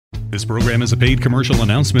This program is a paid commercial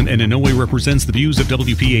announcement and in no way represents the views of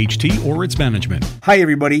WPHT or its management. Hi,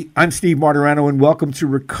 everybody. I'm Steve Martirano, and welcome to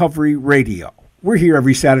Recovery Radio. We're here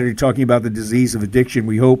every Saturday talking about the disease of addiction.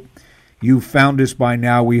 We hope you've found us by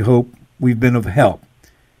now. We hope we've been of help.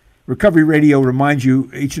 Recovery Radio reminds you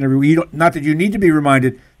each and every week, not that you need to be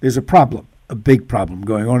reminded, there's a problem, a big problem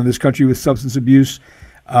going on in this country with substance abuse.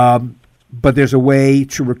 But there's a way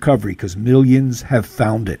to recovery because millions have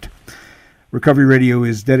found it. Recovery Radio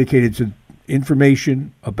is dedicated to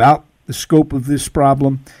information about the scope of this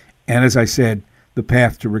problem and, as I said, the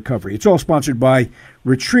path to recovery. It's all sponsored by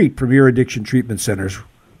Retreat Premier Addiction Treatment Centers.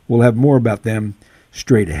 We'll have more about them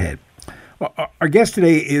straight ahead. Our guest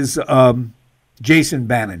today is Jason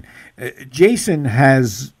Bannon. Jason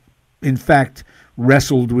has, in fact,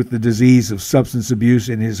 wrestled with the disease of substance abuse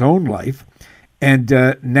in his own life, and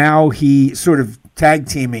now he sort of tag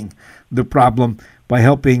teaming the problem by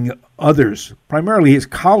helping others, primarily his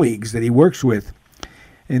colleagues that he works with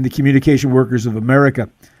in the Communication Workers of America,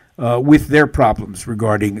 with their problems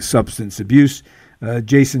regarding substance abuse.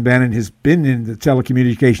 Jason Bannon has been in the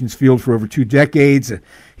telecommunications field for over 2 decades.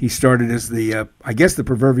 He started as the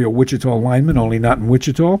proverbial Wichita lineman, only not in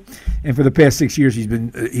Wichita. And for the past 6 years, he's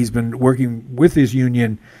been working with his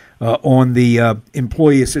union on the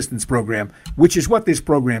Employee Assistance Program, which is what this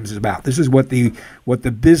program is about. This is what the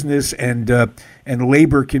business and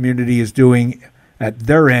labor community is doing at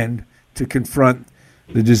their end to confront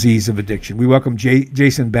the disease of addiction. We welcome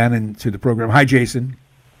Jason Bannon to the program. Hi, Jason.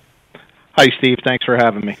 Hi, Steve. Thanks for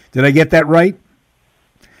having me. Did I get that right?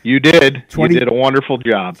 You did. You did a wonderful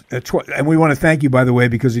job. And we want to thank you, by the way,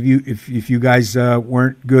 because if you guys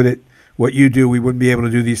weren't good at what you do, we wouldn't be able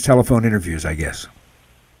to do these telephone interviews, I guess.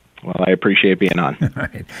 Well, I appreciate being on.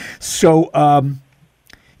 Right. So, I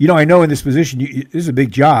know in this position, this is a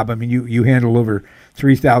big job. I mean, you handle over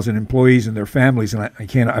 3,000 employees and their families, and I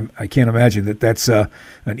can't imagine that's an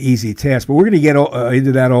easy task. But we're going to get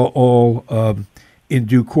into that all in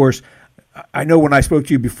due course. I know when I spoke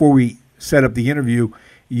to you before we set up the interview,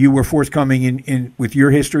 you were forthcoming in with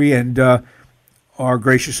your history and are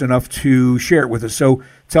gracious enough to share it with us. So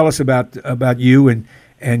tell us about you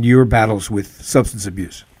and your battles with substance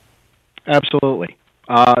abuse. Absolutely.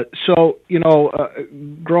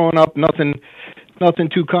 Growing up, nothing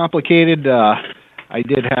too complicated. I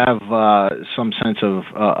did have some sense of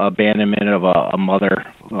abandonment of a mother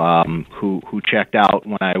who checked out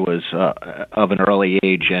when I was of an early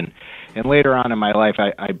age, and later on in my life,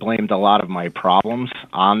 I blamed a lot of my problems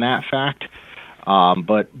on that fact.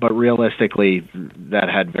 But realistically, that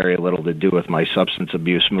had very little to do with my substance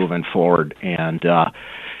abuse moving forward, and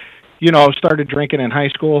started drinking in high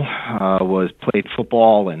school, played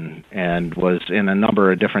football and was in a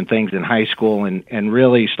number of different things in high school and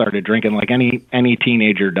really started drinking like any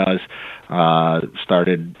teenager does.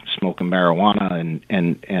 Started smoking marijuana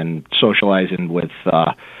and socializing with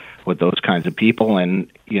those kinds of people.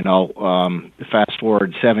 And, fast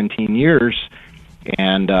forward 17 years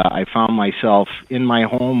and I found myself in my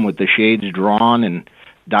home with the shades drawn and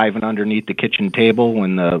diving underneath the kitchen table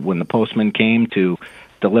when the postman came to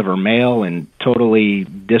deliver mail, and totally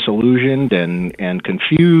disillusioned and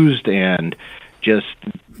confused and just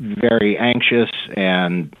very anxious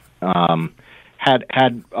and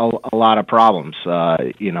had a lot of problems.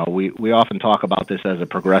 We often talk about this as a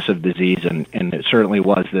progressive disease, and it certainly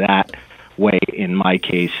was that way in my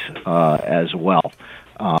case as well.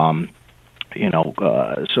 So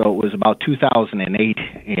it was about 2008,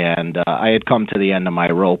 and I had come to the end of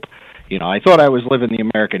my rope. I thought I was living the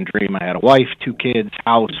American dream. I had a wife, 2 kids,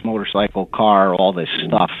 house, motorcycle, car, all this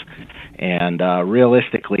stuff. And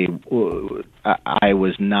realistically, I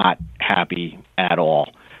was not happy at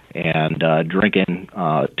all, and drinking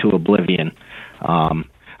to oblivion.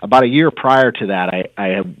 About a year prior to that,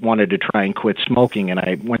 I wanted to try and quit smoking, and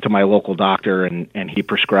I went to my local doctor, and he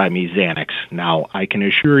prescribed me Xanax. Now, I can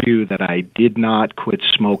assure you that I did not quit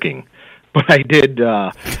smoking, but I did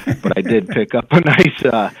pick up a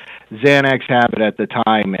nice Xanax habit at the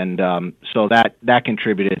time, and so that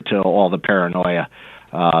contributed to all the paranoia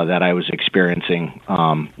that I was experiencing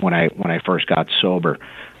when I first got sober.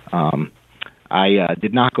 I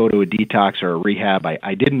did not go to a detox or a rehab.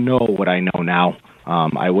 I didn't know what I know now.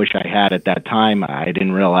 I wish I had at that time. I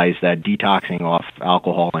didn't realize that detoxing off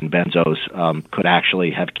alcohol and benzos could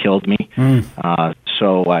actually have killed me.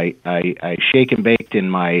 So I shake and baked in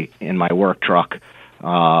my work truck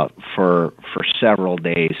for several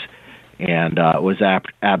days. And it was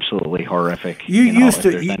absolutely horrific. You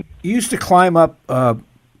used to climb up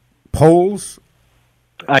poles.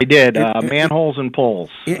 I did manholes and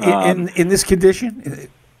poles. In this condition.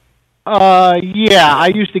 Yeah,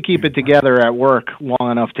 I used to keep it together at work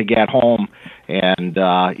long enough to get home, and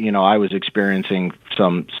I was experiencing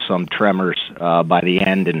some tremors by the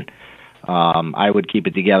end, and I would keep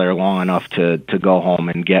it together long enough to go home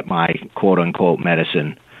and get my quote unquote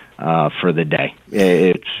medicine for the day.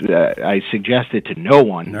 I suggested to no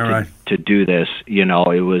one to do this. It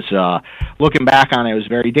was looking back on it, it was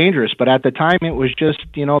very dangerous, but at the time it was just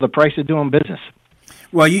the price of doing business.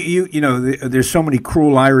 Well, there's so many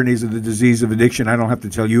cruel ironies of the disease of addiction. I don't have to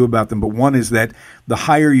tell you about them, but one is that the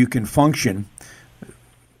higher you can function,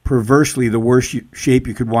 perversely, the worse shape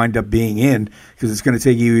you could wind up being in, because it's going to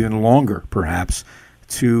take you even longer, perhaps,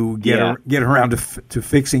 to get around to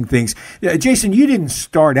fixing things. Jason, you didn't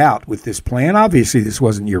start out with this plan. Obviously, this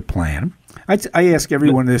wasn't your plan. I ask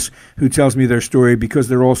everyone this who tells me their story because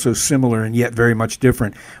they're all so similar and yet very much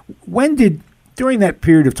different. During that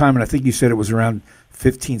period of time, and I think you said it was around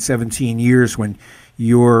 15, 17 years when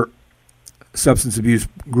your substance abuse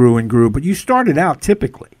grew and grew, but you started out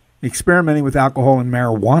typically experimenting with alcohol and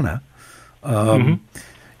marijuana.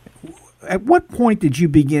 At what point did you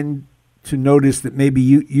begin to notice that maybe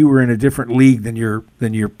you were in a different league than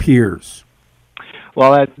your peers?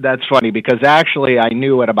 Well, that's funny because actually I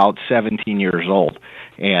knew at about 17 years old.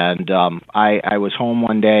 And I was home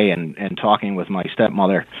one day and talking with my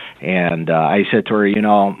stepmother, and I said to her,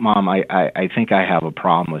 Mom, I think I have a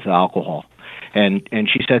problem with alcohol. And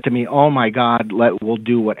she said to me, oh, my God, we'll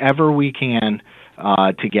do whatever we can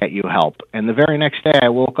to get you help. And the very next day I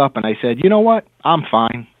woke up and I said, you know what, I'm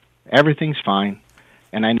fine. Everything's fine.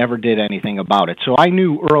 And I never did anything about it. So I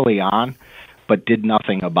knew early on, but did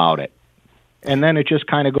nothing about it. And then it just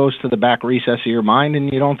kind of goes to the back recess of your mind,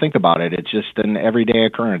 and you don't think about it. It's just an everyday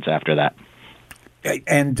occurrence after that.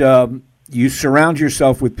 And you surround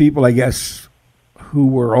yourself with people, I guess, who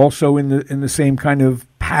were also in the same kind of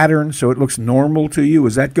pattern, so it looks normal to you.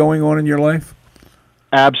 Is that going on in your life?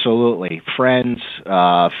 Absolutely. Friends,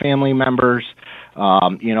 family members.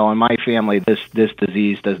 In my family, this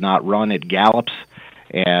disease does not run; it gallops.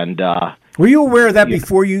 And were you aware of that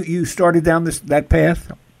before you started down that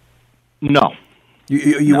path? No.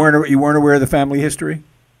 You weren't aware of the family history?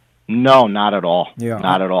 No, not at all. Yeah.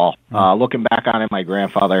 Not at all. Looking back on it, my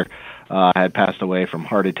grandfather had passed away from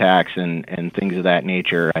heart attacks and things of that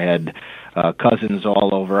nature. I had cousins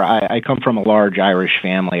all over. I come from a large Irish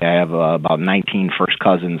family. I have about 19 first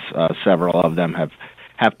cousins. Several of them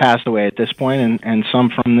have passed away at this point, and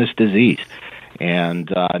some from this disease. And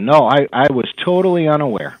no, I was totally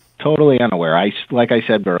unaware. Totally unaware. Like I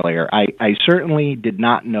said earlier, I certainly did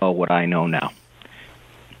not know what I know now.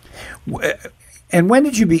 And when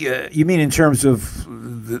did you you mean in terms of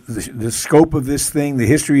the scope of this thing, the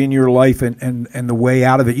history in your life, and the way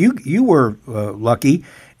out of it? You were lucky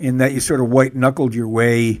in that you sort of white-knuckled your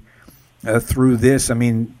way through this. I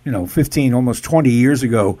mean, 15, almost 20 years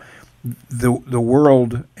ago, the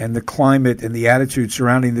world and the climate and the attitude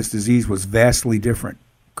surrounding this disease was vastly different,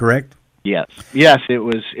 correct? Yes, it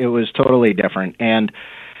was totally different, and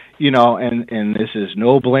and this is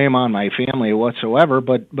no blame on my family whatsoever,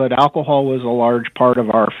 but alcohol was a large part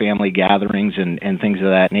of our family gatherings and things of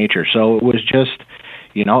that nature. So it was just,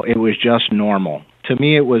 it was just normal. To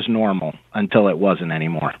me, it was normal until it wasn't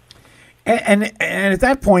anymore. And at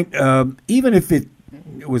that point, even if it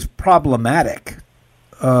was problematic,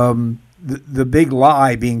 the big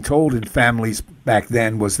lie being told in families back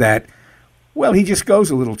then was that, well, he just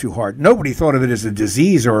goes a little too hard. Nobody thought of it as a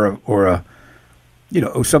disease or a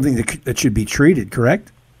something that should be treated,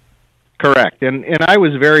 correct? Correct. And I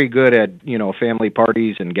was very good at, family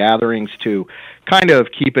parties and gatherings to kind of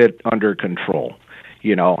keep it under control,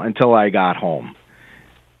 until I got home.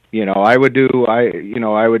 I would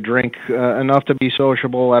drink enough to be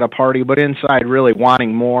sociable at a party, but inside really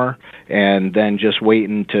wanting more, and then just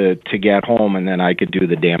waiting to get home, and then I could do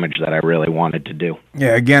the damage that I really wanted to do.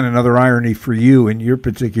 Yeah, again, another irony for you in your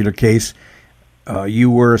particular case.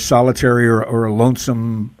 You were a solitary or a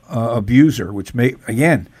lonesome abuser, which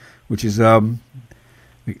is the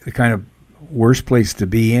kind of worst place to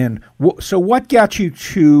be in. So what got you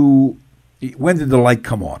to, when did the light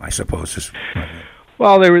come on, I suppose?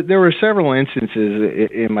 Well, there were several instances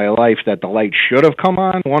in my life that the light should have come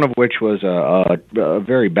on, one of which was a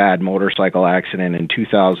very bad motorcycle accident in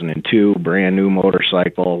 2002, brand new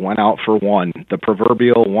motorcycle, went out for the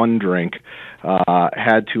proverbial one drink,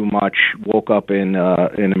 had too much, woke up in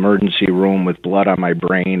an emergency room with blood on my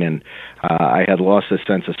brain, and I had lost the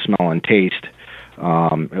sense of smell and taste,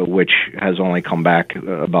 which has only come back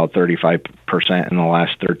about 35% in the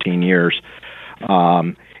last 13 years.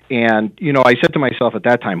 And, I said to myself at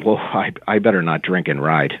that time, well, I better not drink and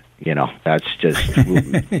ride. That's just,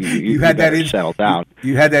 you had that settle down.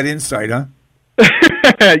 You had that insight, huh?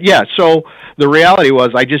 Yeah. So the reality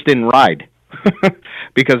was I just didn't ride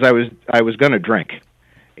because I was going to drink.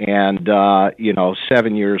 And,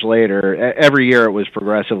 7 years later, every year it was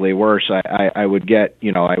progressively worse. I would get,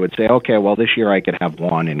 I would say, okay, well, this year I could have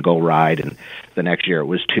one and go ride. And the next year it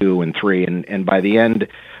was 2 and 3. And by the end,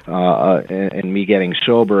 and me getting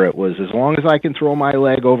sober, it was as long as I can throw my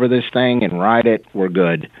leg over this thing and ride it, we're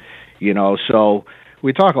good. So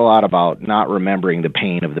we talk a lot about not remembering the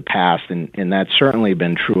pain of the past, and that's certainly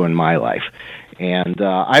been true in my life. And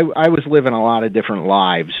I was living a lot of different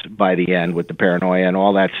lives by the end with the paranoia and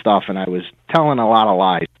all that stuff, and I was telling a lot of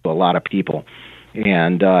lies to a lot of people.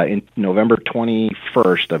 And in November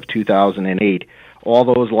 21st of 2008, all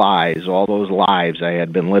those lives I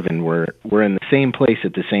had been living were in the same place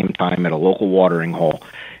at the same time at a local watering hole.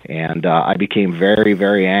 And I became very,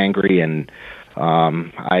 very angry, and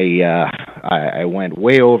I went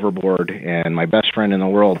way overboard, and my best friend in the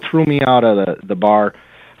world threw me out of the bar,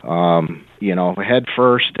 head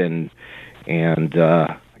first, and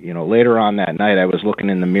later on that night I was looking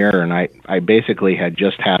in the mirror, and I basically had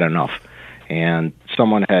just had enough. And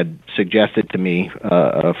someone had suggested to me,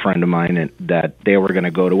 a friend of mine, that they were going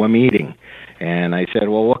to go to a meeting. And I said,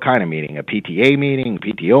 well, what kind of meeting? A PTA meeting,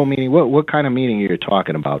 PTO meeting? What kind of meeting are you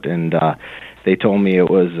talking about? And they told me it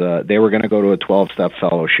was they were going to go to a 12-step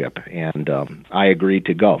fellowship, and I agreed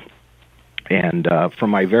to go. And from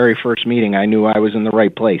my very first meeting, I knew I was in the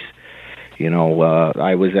right place.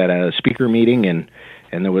 I was at a speaker meeting, and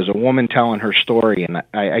there was a woman telling her story, and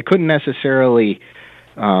I couldn't necessarily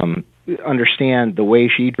understand the way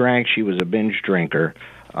she drank. She was a binge drinker,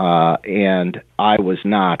 and I was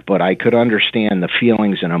not, but I could understand the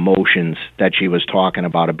feelings and emotions that she was talking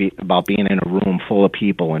about being in a room full of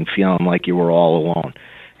people and feeling like you were all alone.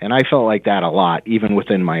 And I felt like that a lot, even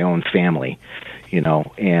within my own family,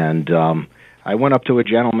 and I went up to a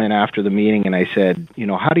gentleman after the meeting and I said,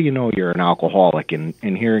 how do you know you're an alcoholic? And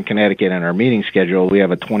here in Connecticut, in our meeting schedule, we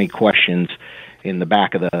have a 20 questions in the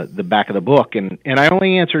back of the book, and I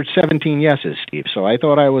only answered 17 yeses, Steve. So I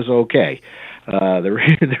thought I was okay.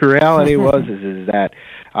 The reality was is that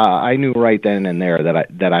I knew right then and there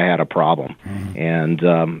that I had a problem, and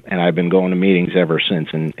I've been going to meetings ever since,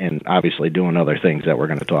 and obviously doing other things that we're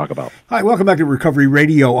going to talk about. Hi, welcome back to Recovery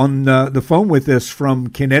Radio. On the phone with us from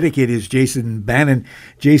Connecticut is Jason Bannon.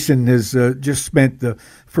 Jason has just spent the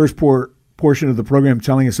first portion of the program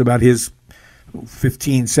telling us about his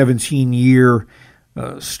 15, 17-year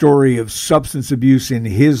story of substance abuse in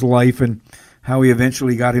his life and how he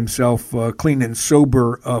eventually got himself clean and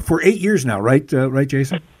sober for 8 years now, right,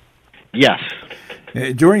 Jason? Yes.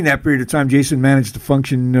 During that period of time, Jason managed to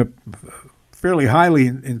function fairly highly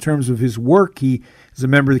in terms of his work. He is a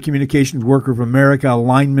member of the Communications Worker of America, a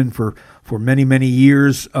lineman for many, many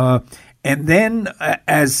years. And then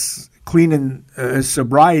as clean and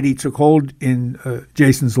sobriety took hold in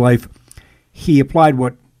Jason's life, he applied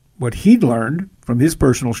what he'd learned from his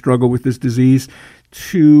personal struggle with this disease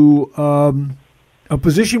to a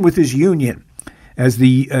position with his union as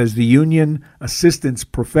the union assistance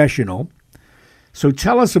professional. So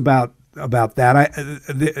tell us about that.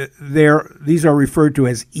 These are referred to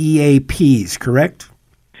as EAPs, correct?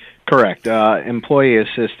 Correct. Employee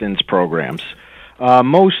assistance programs.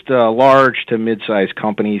 Most large to mid-sized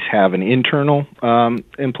companies have an internal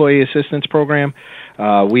employee assistance program.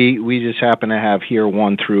 We just happen to have here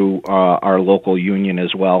one through our local union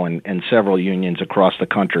as well, and several unions across the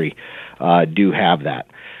country do have that.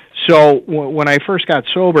 So when I first got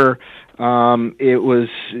sober, it was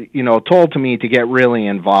told to me to get really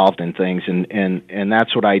involved in things, and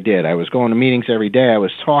that's what I did. I was going to meetings every day. I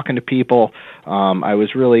was talking to people. I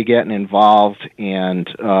was really getting involved, and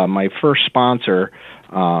my first sponsor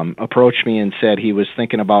approached me and said he was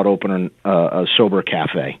thinking about opening a sober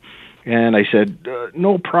cafe. And I said,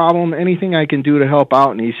 no problem, anything I can do to help out.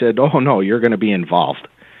 And he said, oh, no, you're going to be involved.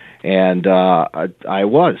 And I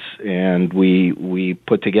was, and we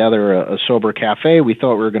put together a sober cafe. We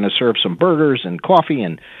thought we were going to serve some burgers and coffee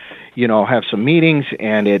and, have some meetings,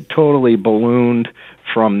 and it totally ballooned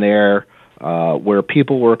from there, where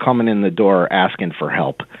people were coming in the door asking for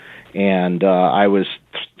help. And I was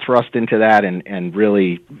thrust into that and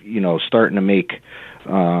really, starting to make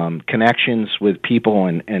connections with people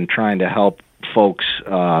and trying to help folks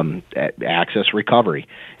access recovery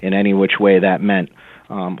in any which way that meant.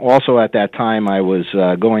 Also at that time, I was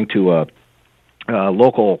going to a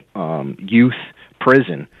local youth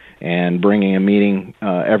prison and bringing a meeting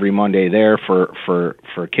every Monday there for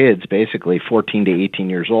kids, basically 14 to 18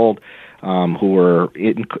 years old. who were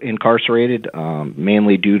incarcerated,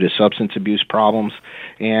 mainly due to substance abuse problems.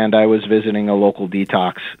 And I was visiting a local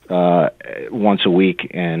detox once a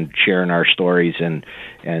week and sharing our stories and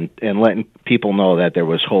letting people know that there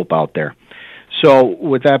was hope out there. So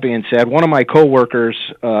with that being said, one of my coworkers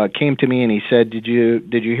came to me and he said, "Did you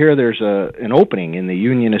hear there's an opening in the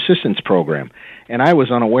union assistance program?" And I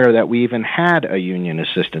was unaware that we even had a union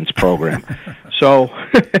assistance program. So,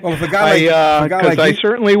 well, if a guy like I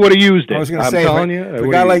certainly would have used it. I was going to say,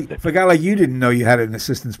 if a guy like you didn't know you had an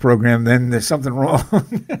assistance program, then there's something wrong.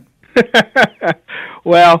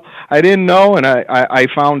 Well, I didn't know, and I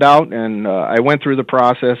found out, and I went through the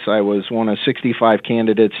process. I was one of 65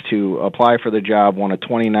 candidates to apply for the job, one of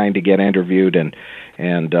 29 to get interviewed, and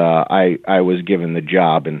I was given the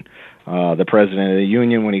job. And the president of the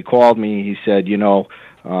union, when he called me, he said,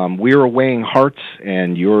 we were weighing hearts,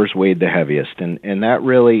 and yours weighed the heaviest, and that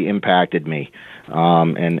really impacted me,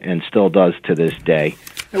 and still does to this day.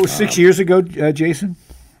 That was 6 years ago, Jason?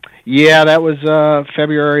 Yeah, that was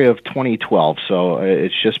February of 2012, so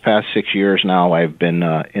it's just past 6 years now. I've been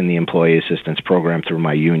in the Employee Assistance Program through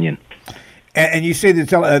my union. And you say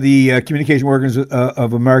the Communication Workers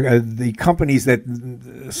of America, the companies that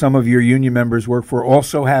some of your union members work for,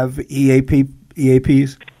 also have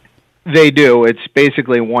EAPs? They do. It's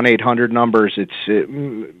basically 1-800 numbers. It's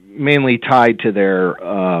mainly tied to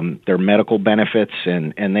their medical benefits,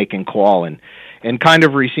 and they can call and kind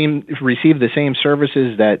of receive the same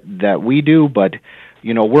services that we do, but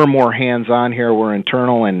we're more hands-on here. We're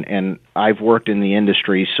internal, and I've worked in the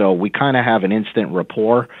industry, so we kind of have an instant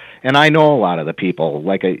rapport. And I know a lot of the people.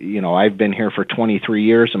 Like I've been here for 23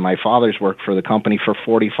 years, and my father's worked for the company for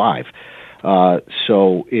 45.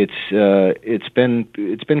 So it's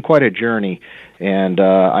been quite a journey, and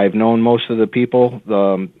I've known most of the people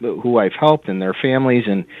who I've helped and their families.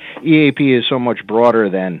 And EAP is so much broader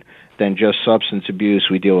than just substance abuse.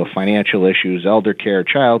 We deal with financial issues, elder care,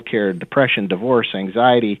 child care, depression, divorce,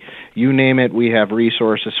 anxiety, you name it. We have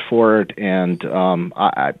resources for it, and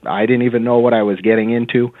I didn't even know what I was getting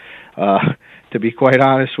into, to be quite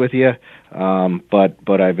honest with you.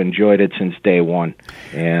 But I've enjoyed it since day one.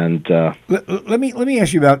 And let me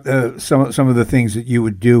ask you about some of the things that you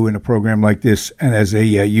would do in a program like this, and as a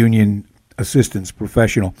union assistance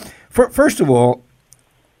professional. First of all,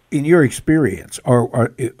 in your experience,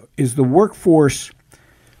 is the workforce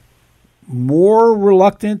more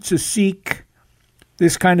reluctant to seek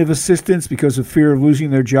this kind of assistance because of fear of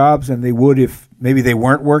losing their jobs than they would if maybe they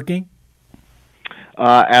weren't working?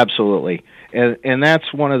 Absolutely, and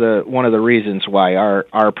that's one of the reasons why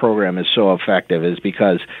our program is so effective, is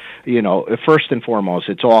because first and foremost,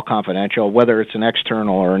 it's all confidential. Whether it's an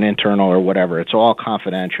external or an internal or whatever, it's all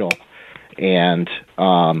confidential, and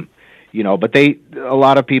but a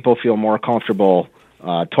lot of people feel more comfortable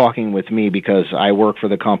talking with me because I work for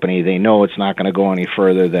the company. They know it's not going to go any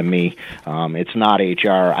further than me. It's not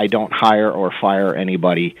HR. I don't hire or fire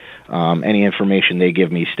anybody. Any information they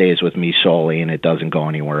give me stays with me solely, and it doesn't go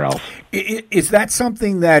anywhere else. Is that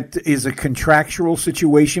something that is a contractual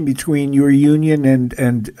situation between your union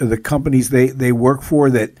and the companies they work for,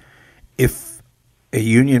 that if a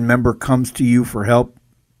union member comes to you for help,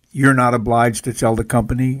 you're not obliged to tell the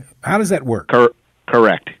company? How does that work?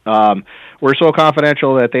 Correct. We're so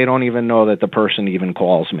confidential that they don't even know that the person even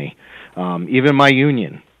calls me. Even my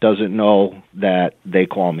union doesn't know that they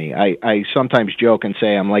call me. I sometimes joke and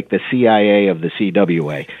say I'm like the CIA of the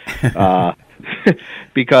CWA,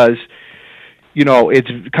 because it's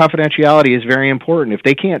confidentiality is very important. If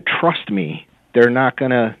they can't trust me, they're not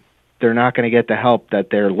gonna get the help that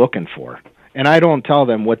they're looking for. And I don't tell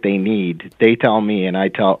them what they need. They tell me, and I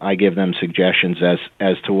give them suggestions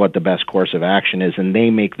as to what the best course of action is, and they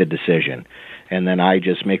make the decision. And then I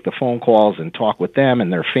just make the phone calls and talk with them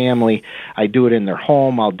and their family. I do it in their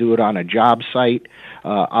home. I'll do it on a job site.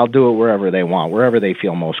 I'll do it wherever they want, wherever they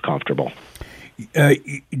feel most comfortable.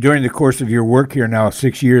 During the course of your work here now,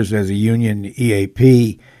 6 years as a union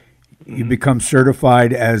EAP, you become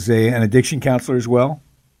certified as an addiction counselor as well?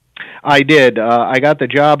 I did. I got the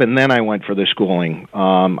job, and then I went for the schooling.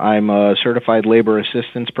 I'm a certified labor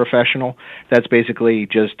assistance professional. That's basically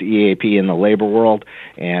just EAP in the labor world,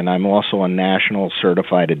 and I'm also a national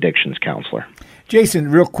certified addictions counselor. Jason,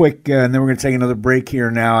 real quick, and then we're going to take another break here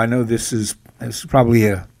now. I know this is probably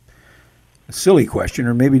a silly question,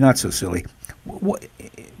 or maybe not so silly.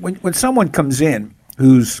 When someone comes in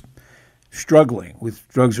who's struggling with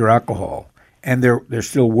drugs or alcohol, and they're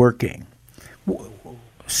still working,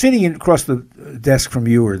 sitting across the desk from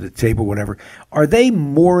you or the table, whatever, are they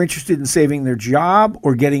more interested in saving their job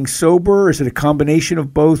or getting sober? Is it a combination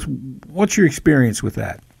of both? What's your experience with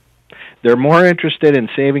that? They're more interested in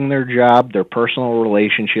saving their job, their personal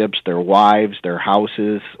relationships, their wives, their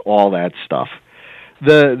houses, all that stuff.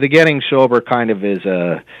 The getting sober kind of is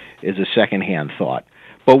a secondhand thought.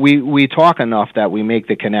 But we talk enough that we make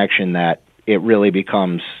the connection that it really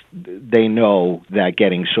becomes, they know that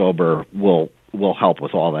getting sober will help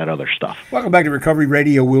with all that other stuff. Welcome back to Recovery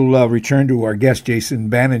Radio. We'll return to our guest, Jason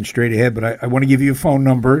Bannon, straight ahead, but I want to give you a phone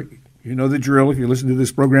number. You know the drill. If you listen to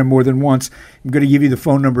this program more than once, I'm going to give you the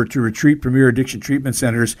phone number to Retreat Premier Addiction Treatment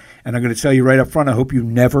Centers, and I'm going to tell you right up front, I hope you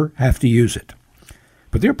never have to use it.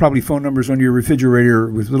 But there are probably phone numbers on your refrigerator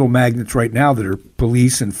with little magnets right now that are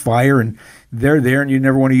police and fire, and they're there, and you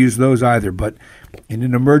never want to use those either. But in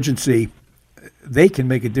an emergency, they can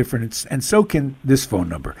make a difference, and so can this phone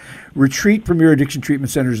number. Retreat Premier Addiction Treatment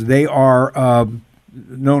Centers, they are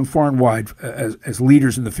known far and wide as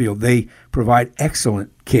leaders in the field. They provide excellent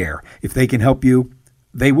care. If they can help you,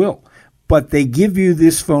 they will. But they give you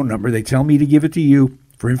this phone number. They tell me to give it to you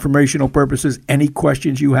for informational purposes. Any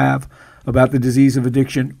questions you have about the disease of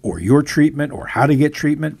addiction or your treatment or how to get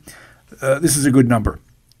treatment, this is a good number.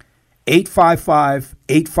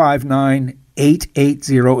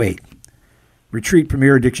 855-859-8808. Retreat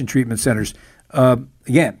Premier Addiction Treatment Centers.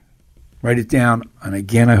 Again, write it down. And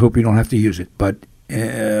again, I hope you don't have to use it. But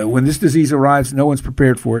when this disease arrives, no one's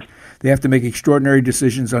prepared for it. They have to make extraordinary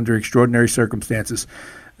decisions under extraordinary circumstances.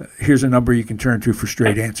 Here's a number you can turn to for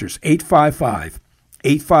straight answers.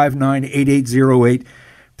 855-859-8808.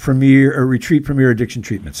 Retreat Premier Addiction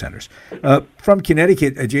Treatment Centers. From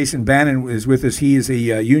Connecticut, Jason Bannon is with us. He is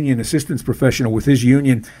a union assistance professional with his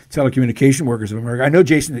union, Telecommunication Workers of America. I know,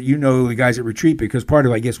 Jason, that you know the guys at Retreat because part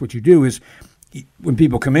of, I guess, what you do is when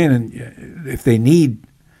people come in and if they need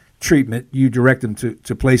treatment, you direct them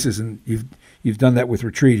to places, and you've done that with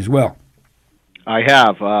Retreat as well. I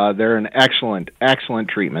have. They're an excellent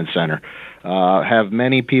treatment center. Have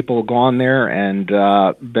many people gone there and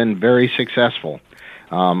been very successful.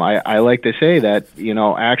 I like to say that,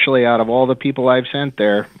 actually out of all the people I've sent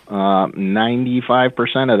there,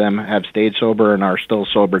 95% of them have stayed sober and are still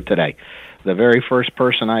sober today. The very first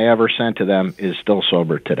person I ever sent to them is still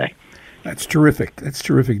sober today. That's terrific. That's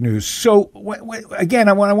terrific news. So, again,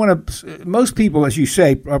 I want to. Most people, as you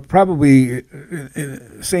say, are probably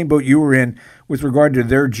in the same boat you were in with regard to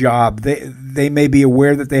their job. They may be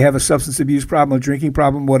aware that they have a substance abuse problem, a drinking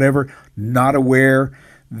problem, whatever, not aware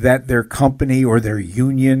that their company or their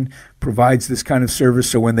union provides this kind of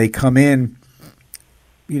service. So when they come in,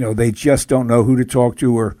 they just don't know who to talk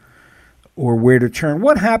to or where to turn.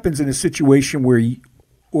 What happens in a situation where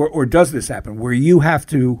or does this happen, where you have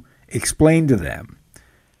to explain to them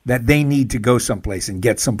that they need to go someplace and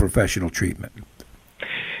get some professional treatment?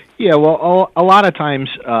 Yeah, well, a lot of times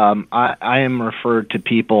I am referred to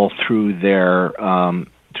people through their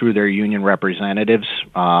union representatives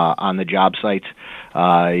on the job sites,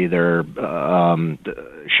 either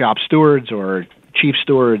shop stewards or chief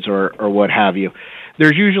stewards or what have you.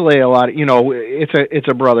 There's usually a lot of, it's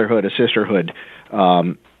a brotherhood, a sisterhood.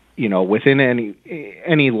 Within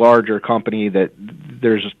any larger company, that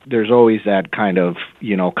there's always that kind of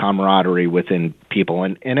camaraderie within people,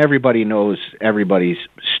 and everybody knows everybody's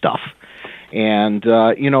stuff, and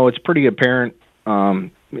it's pretty apparent.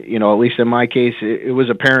 At least in my case, it was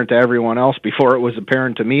apparent to everyone else before it was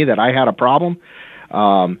apparent to me that I had a problem,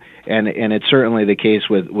 and it's certainly the case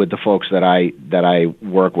with the folks that I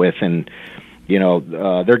work with, and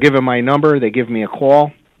they're given my number, they give me a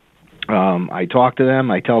call. I talk to them.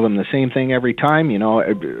 I tell them the same thing every time.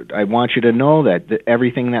 I want you to know that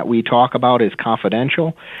everything that we talk about is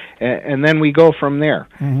confidential, and then we go from there.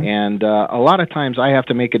 Mm-hmm. And a lot of times I have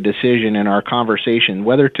to make a decision in our conversation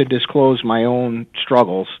whether to disclose my own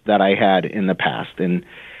struggles that I had in the past. And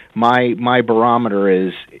my barometer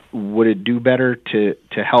is, would it do better to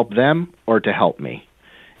help them or to help me?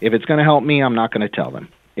 If it's going to help me, I'm not going to tell them.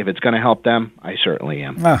 If it's going to help them, I certainly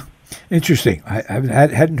am. Interesting. I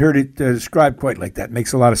hadn't heard it described quite like that.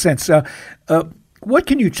 Makes a lot of sense. What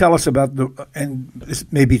can you tell us about and this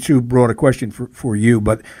may be too broad a question for you,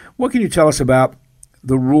 but what can you tell us about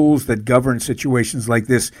the rules that govern situations like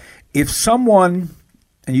this? If someone,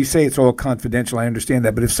 and you say it's all confidential, I understand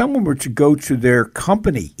that, but if someone were to go to their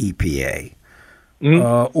company EPA,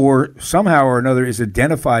 mm-hmm. Or somehow or another is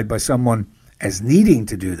identified by someone as needing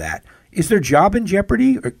to do that, is their job in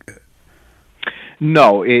jeopardy?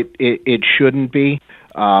 No, it shouldn't be.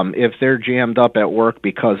 If they're jammed up at work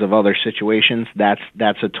because of other situations, that's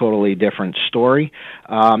a totally different story.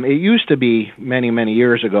 It used to be many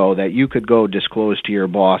years ago that you could go disclose to your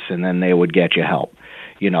boss and then they would get you help.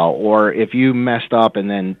 Or if you messed up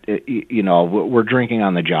and then, we're drinking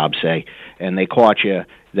on the job, say, and they caught you,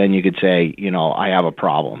 then you could say, I have a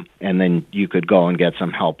problem, and then you could go and get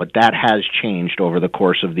some help. But that has changed over the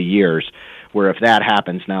course of the years, where if that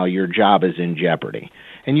happens now, your job is in jeopardy.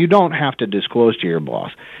 And you don't have to disclose to your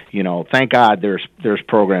boss. Thank God there's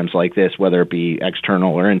programs like this, whether it be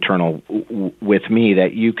external or internal, with me,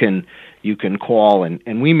 that you can call,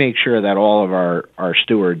 and we make sure that all of our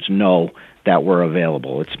stewards know that we're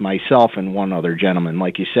available. It's myself and one other gentleman.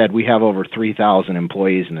 Like you said, we have over 3,000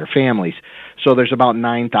 employees and their families, so there's about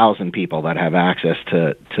 9,000 people that have access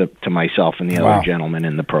to myself and the other gentleman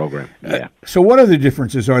in the program. Yeah. So what other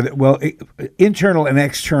differences are there? Well, internal and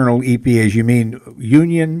external EPAs, you mean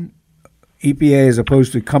union EPA as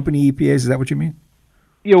opposed to company EPAs? Is that what you mean?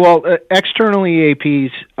 Yeah, well, external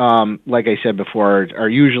EAPs, like I said before, are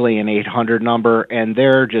usually an 800 number, and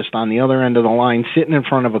they're just on the other end of the line, sitting in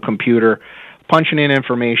front of a computer, punching in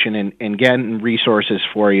information and getting resources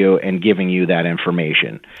for you and giving you that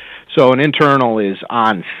information. So an internal is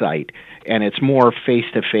on site, and it's more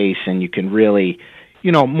face-to-face, and you can really,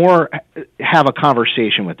 more have a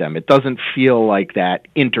conversation with them. It doesn't feel like that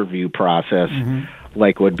interview process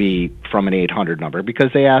like would be from an 800 number,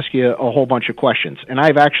 because they ask you a whole bunch of questions. And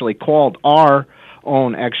I've actually called our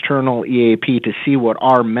own external EAP to see what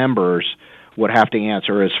our members would have to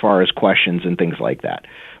answer as far as questions and things like that.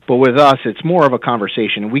 But with us, it's more of a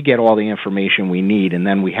conversation. We get all the information we need, and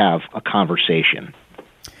then we have a conversation.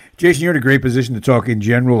 Jason, you're in a great position to talk in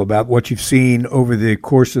general about what you've seen over the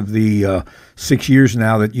course of the 6 years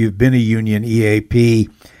now that you've been a union EAP.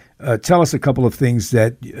 Tell us a couple of things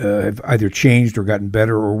that have either changed or gotten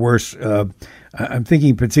better or worse. I'm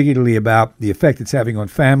thinking particularly about the effect it's having on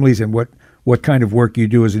families and what kind of work you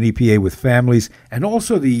do as an EPA with families, and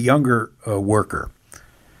also the younger worker.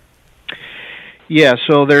 Yeah,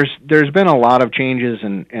 so there's been a lot of changes,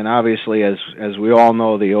 and obviously, as we all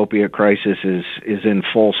know, the opiate crisis is in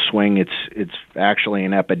full swing. It's actually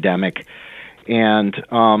an epidemic, and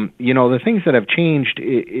the things that have changed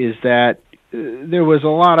is that there was a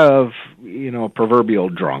lot of proverbial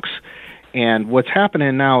drunks, and what's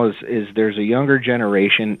happening now is there's a younger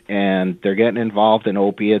generation, and they're getting involved in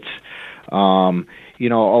opiates. A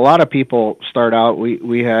lot of people start out.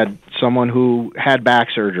 We had someone who had back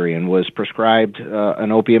surgery and was prescribed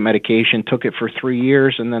an opiate medication, took it for 3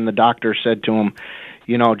 years, and then the doctor said to him,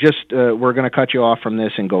 we're going to cut you off from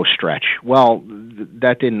this and go stretch. Well,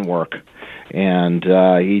 that didn't work, and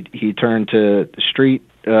he turned to the street,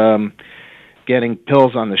 getting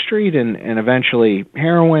pills on the street and eventually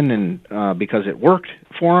heroin, and because it worked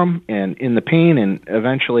for him, and in the pain, and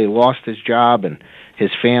eventually lost his job and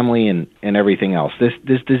his family and everything else.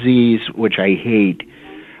 This disease, which I hate,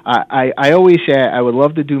 I always say I would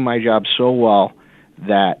love to do my job so well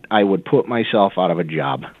that I would put myself out of a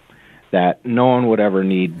job, that no one would ever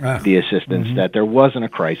need the assistance, that there wasn't a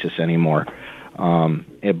crisis anymore.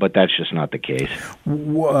 But that's just not the case.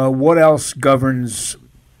 What else governs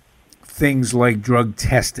things like drug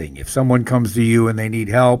testing? If someone comes to you and they need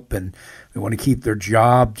help and they want to keep their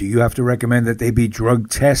job, do you have to recommend that they be drug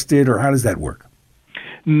tested, or how does that work?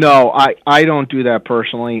 No, I don't do that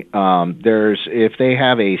personally. If they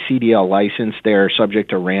have a CDL license, they're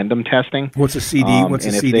subject to random testing. What's a CD? What's a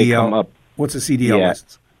CDL? What's a CDL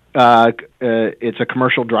license? It's a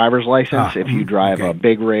commercial driver's license. If you drive a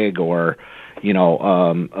big rig or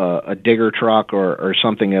a digger truck or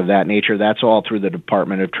something of that nature, that's all through the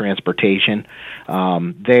Department of Transportation.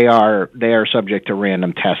 They are subject to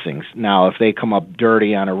random testings. Now, if they come up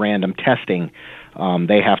dirty on a random testing,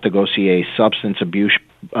 they have to go see a substance abuse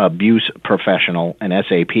professional, an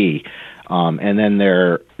SAP, and then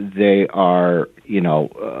they are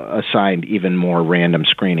assigned even more random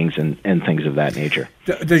screenings and things of that nature.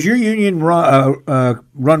 Does your union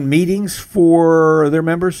run meetings for their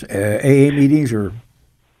members, AA meetings, or?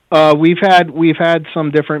 We've had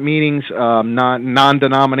some different meetings,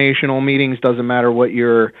 non-denominational meetings. Doesn't matter what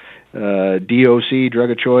your DOC,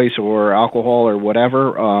 drug of choice, or alcohol or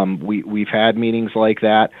whatever. We've had meetings like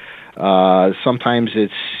that. Sometimes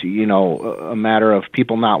it's a matter of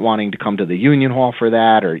people not wanting to come to the union hall for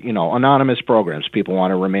that, or anonymous programs. People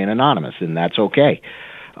want to remain anonymous, and that's okay.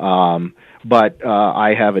 But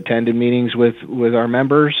I have attended meetings with our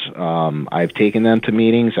members. I've taken them to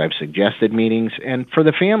meetings. I've suggested meetings, and for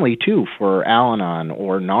the family too, for Al-Anon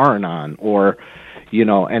or Nar-Anon or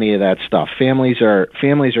any of that stuff. Families are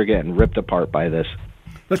getting ripped apart by this.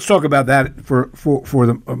 Let's talk about that for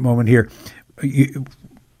the moment here.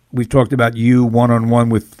 We've talked about you one-on-one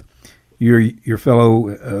with your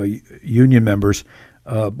fellow union members.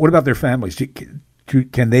 What about their families?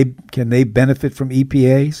 Can they benefit from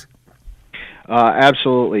EPAs?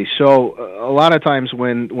 Absolutely. So a lot of times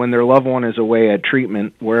when their loved one is away at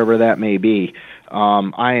treatment, wherever that may be,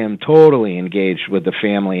 I am totally engaged with the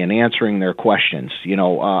family and answering their questions.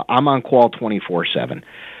 I'm on call 24/7.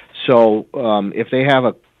 So if they have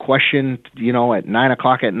a question, at 9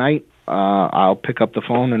 o'clock at night, I'll pick up the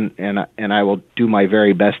phone and I will do my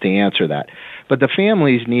very best to answer that. But the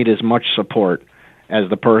families need as much support as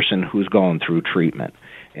the person who's going through treatment.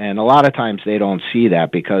 And a lot of times they don't see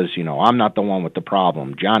that because, I'm not the one with the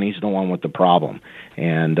problem. Johnny's the one with the problem.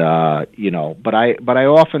 And, but I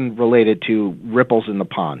often relate it to ripples in the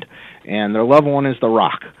pond. And their loved one is the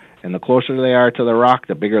rock. And the closer they are to the rock,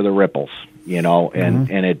 the bigger the ripples, and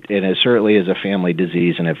it certainly is a family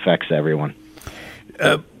disease and it affects everyone.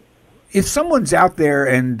 If someone's out there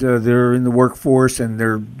and they're in the workforce and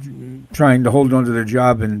they're trying to hold on to their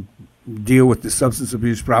job and deal with the substance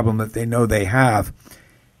abuse problem that they know they have,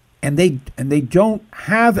 and they don't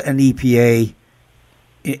have an EPA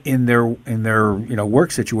in their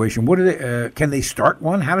work situation, what can they start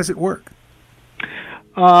one? How does it work?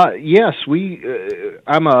 Yes,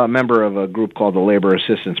 I'm a member of a group called the Labor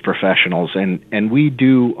Assistance Professionals, and we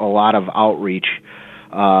do a lot of outreach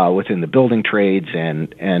within the building trades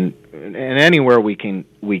and anywhere we can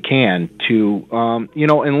to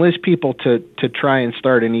enlist people to try and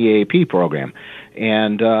start an EAP program.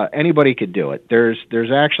 And anybody could do it.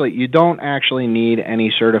 There's actually, you don't actually need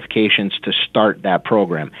any certifications to start that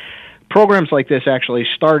program. Programs like this actually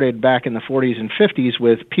started back in the 40s and 50s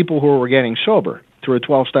with people who were getting sober through a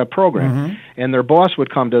 12-step program. Mm-hmm. And their boss would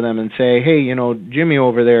come to them and say, hey, Jimmy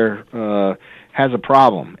over there has a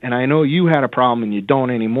problem, and I know you had a problem and you don't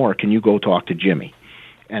anymore. Can you go talk to Jimmy?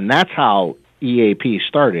 And that's how EAP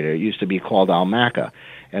started. It used to be called Almaca.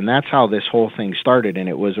 And that's how this whole thing started, and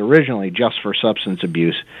it was originally just for substance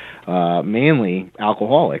abuse, mainly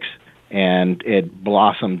alcoholics, and it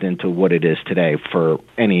blossomed into what it is today for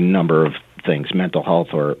any number of things, mental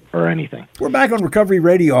health or anything. We're back on Recovery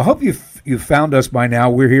Radio. I hope you've found us by now.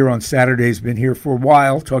 We're here on Saturdays, been here for a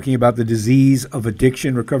while, talking about the disease of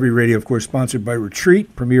addiction. Recovery Radio, of course, sponsored by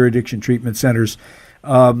Retreat, Premier Addiction Treatment Centers.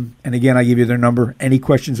 And again, I give you their number. Any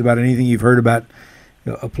questions about anything you've heard about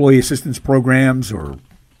employee assistance programs or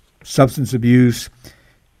substance abuse,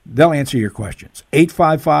 they'll answer your questions.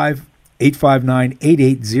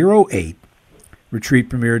 855-859-8808, Retreat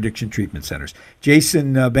Premier Addiction Treatment Centers.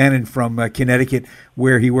 Jason Bannon from Connecticut,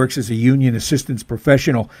 where he works as a union assistance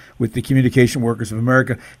professional with the Communication Workers of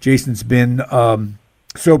America. Jason's been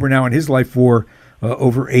sober now in his life for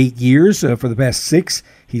over 8 years. For the past 6,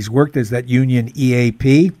 he's worked as that union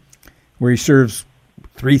EAP, where he serves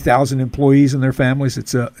 3,000 employees and their families.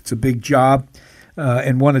 It's a big job.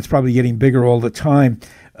 And one that's probably getting bigger all the time.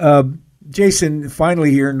 Jason,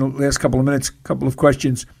 finally here in the last couple of minutes, a couple of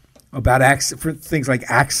questions about for things like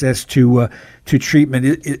access to treatment.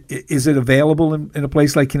 Is it available in a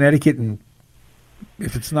place like Connecticut? And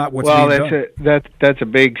if it's not, what's being done? That's a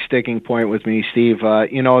big sticking point with me, Steve.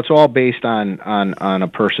 It's all based on a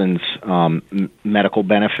person's medical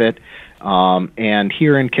benefit. And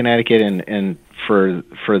here in Connecticut, and for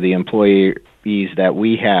the employees that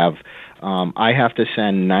we have, I have to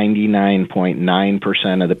send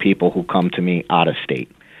 99.9% of the people who come to me out of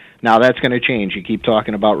state. Now, that's going to change. You keep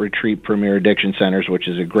talking about Retreat Premier Addiction Centers, which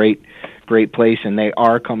is a great place, and they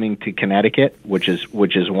are coming to Connecticut, which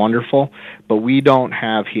is wonderful. But we don't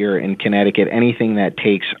have here in Connecticut anything that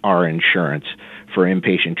takes our insurance for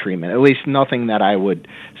inpatient treatment, at least nothing that I would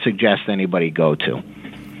suggest anybody go to.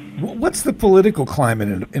 What's the political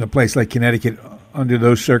climate in a place like Connecticut under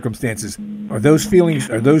those circumstances? Are those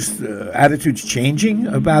attitudes changing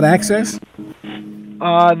about access?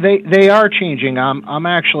 They are changing. I'm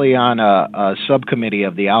actually on a subcommittee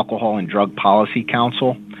of the Alcohol and Drug Policy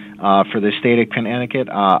Council for the state of Connecticut.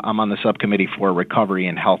 I'm on the subcommittee for recovery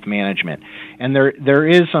and health management, and there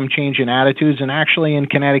is some change in attitudes. And actually, in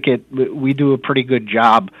Connecticut, we do a pretty good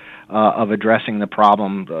job of addressing the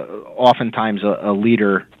problem. Oftentimes, a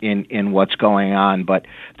leader in what's going on, but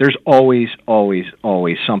there's always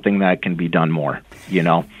something that can be done more.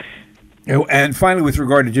 And finally, with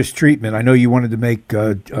regard to just treatment, I know you wanted to make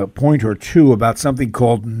a point or two about something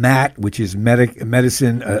called MAT, which is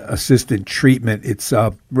medicine-assisted treatment. It's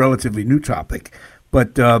a relatively new topic,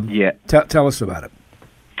 but tell us about it.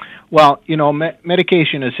 Well,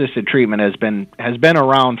 medication-assisted treatment has been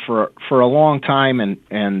around for a long time, and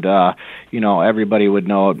everybody would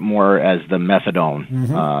know it more as the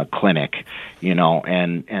methadone clinic,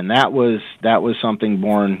 and that was something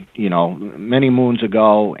born many moons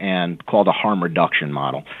ago and called a harm reduction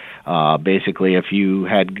model. Basically, if you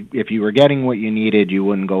were getting what you needed, you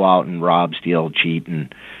wouldn't go out and rob, steal, cheat,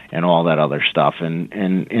 and all that other stuff. And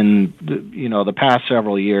in the past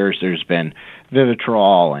several years, there's been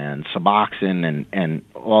Vivitrol and Suboxone and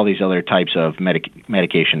all these other types of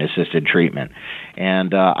medication-assisted treatment.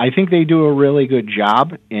 And I think they do a really good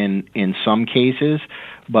job in some cases.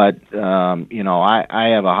 But, I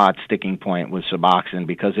have a hot sticking point with Suboxone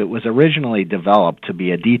because it was originally developed to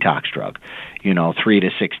be a detox drug, 3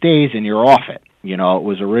 to 6 days and you're off it. It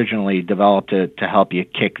was originally developed to help you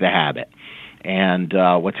kick the habit. And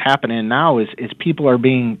what's happening now is people are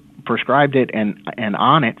being prescribed it and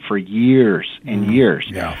on it for years and years.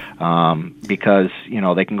 Yeah. Because,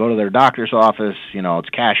 they can go to their doctor's office, it's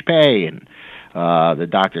cash pay, and the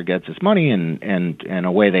doctor gets his money and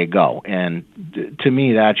away they go. And to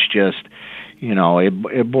me, that's just,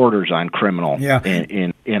 it borders on criminal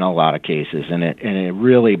in a lot of cases, and it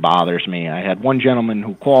really bothers me. I had one gentleman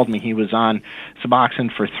who called me. He was on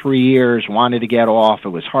Suboxone for 3 years, wanted to get off. It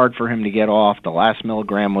was hard for him to get off. The last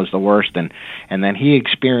milligram was the worst, and then he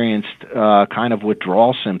experienced kind of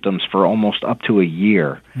withdrawal symptoms for almost up to a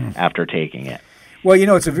year after taking it. Well,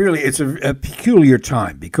 it's a peculiar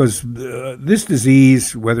time because this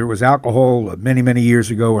disease, whether it was alcohol many, many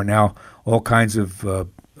years ago or now all kinds of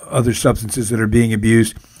other substances that are being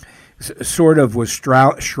abused, sort of was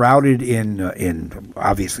shrouded in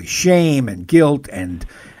obviously shame and guilt and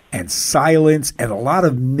silence, and a lot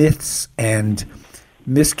of myths and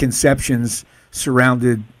misconceptions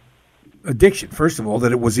surrounded addiction. First of all,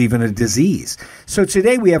 that it was even a disease. So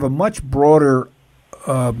today we have a much broader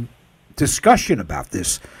discussion about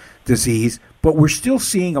this disease, but we're still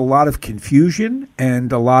seeing a lot of confusion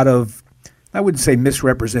and a lot of, I wouldn't say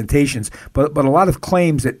misrepresentations, but a lot of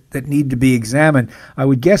claims that need to be examined. I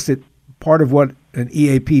would guess that part of what an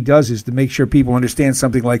EAP does is to make sure people understand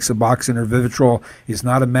something like Suboxone or Vivitrol is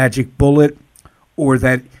not a magic bullet, or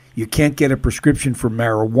that you can't get a prescription for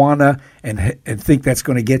marijuana and think that's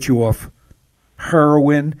going to get you off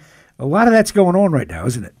heroin. A lot of that's going on right now,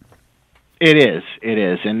 isn't it? It is,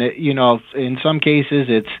 and in some cases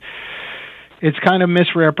it's kind of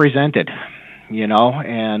misrepresented,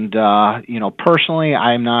 and personally,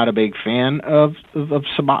 I'm not a big fan of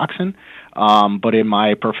Suboxone, but in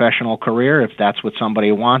my professional career, if that's what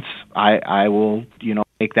somebody wants, I will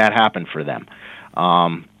make that happen for them.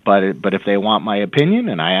 But if they want my opinion,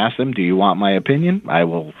 and I ask them, do you want my opinion? I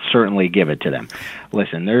will certainly give it to them.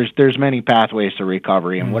 Listen, there's many pathways to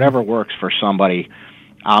recovery, and whatever works for somebody,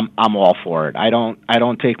 I'm all for it. I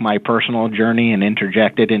don't take my personal journey and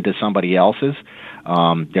interject it into somebody else's.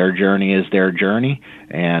 Their journey is their journey,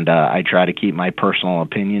 and I try to keep my personal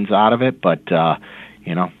opinions out of it. But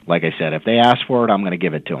like I said, if they ask for it, I'm going to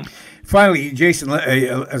give it to them. Finally, Jason,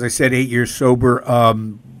 as I said, 8 years sober.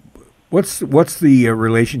 What's the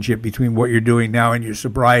relationship between what you're doing now and your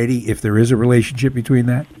sobriety, if there is a relationship between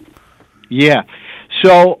that? Yeah.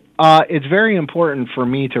 So it's very important for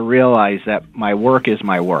me to realize that my work is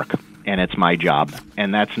my work and it's my job,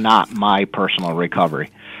 and that's not my personal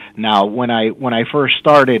recovery. Now, when I first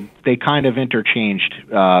started, they kind of interchanged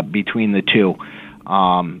between the two,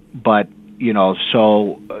 but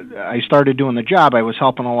so I started doing the job. I was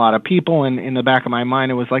helping a lot of people, and in the back of my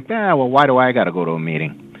mind, it was like, why do I got to go to a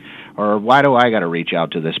meeting, or why do I got to reach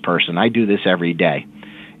out to this person? I do this every day,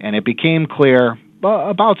 and it became clear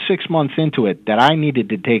about 6 months into it that I needed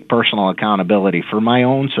to take personal accountability for my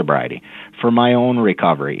own sobriety, for my own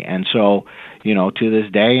recovery. And so, to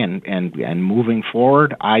this day and moving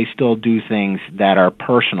forward, I still do things that are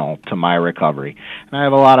personal to my recovery. And I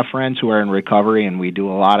have a lot of friends who are in recovery, and we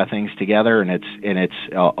do a lot of things together, and it's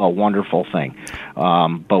a wonderful thing.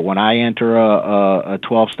 But when I enter a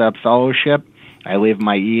 12-step fellowship, I leave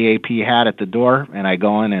my EAP hat at the door, and I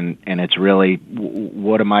go in, and it's really,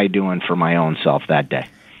 what am I doing for my own self that day?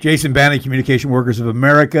 Jason Bannon, Communication Workers of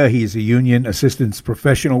America. He's a union assistance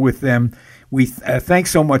professional with them. We thanks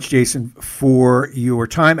so much, Jason, for your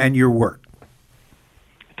time and your work.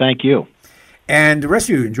 Thank you. And the rest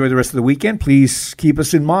of you, enjoy the rest of the weekend. Please keep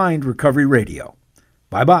us in mind, Recovery Radio.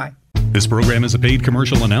 Bye-bye. This program is a paid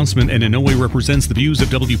commercial announcement and in no way represents the views of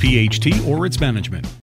WPHT or its management.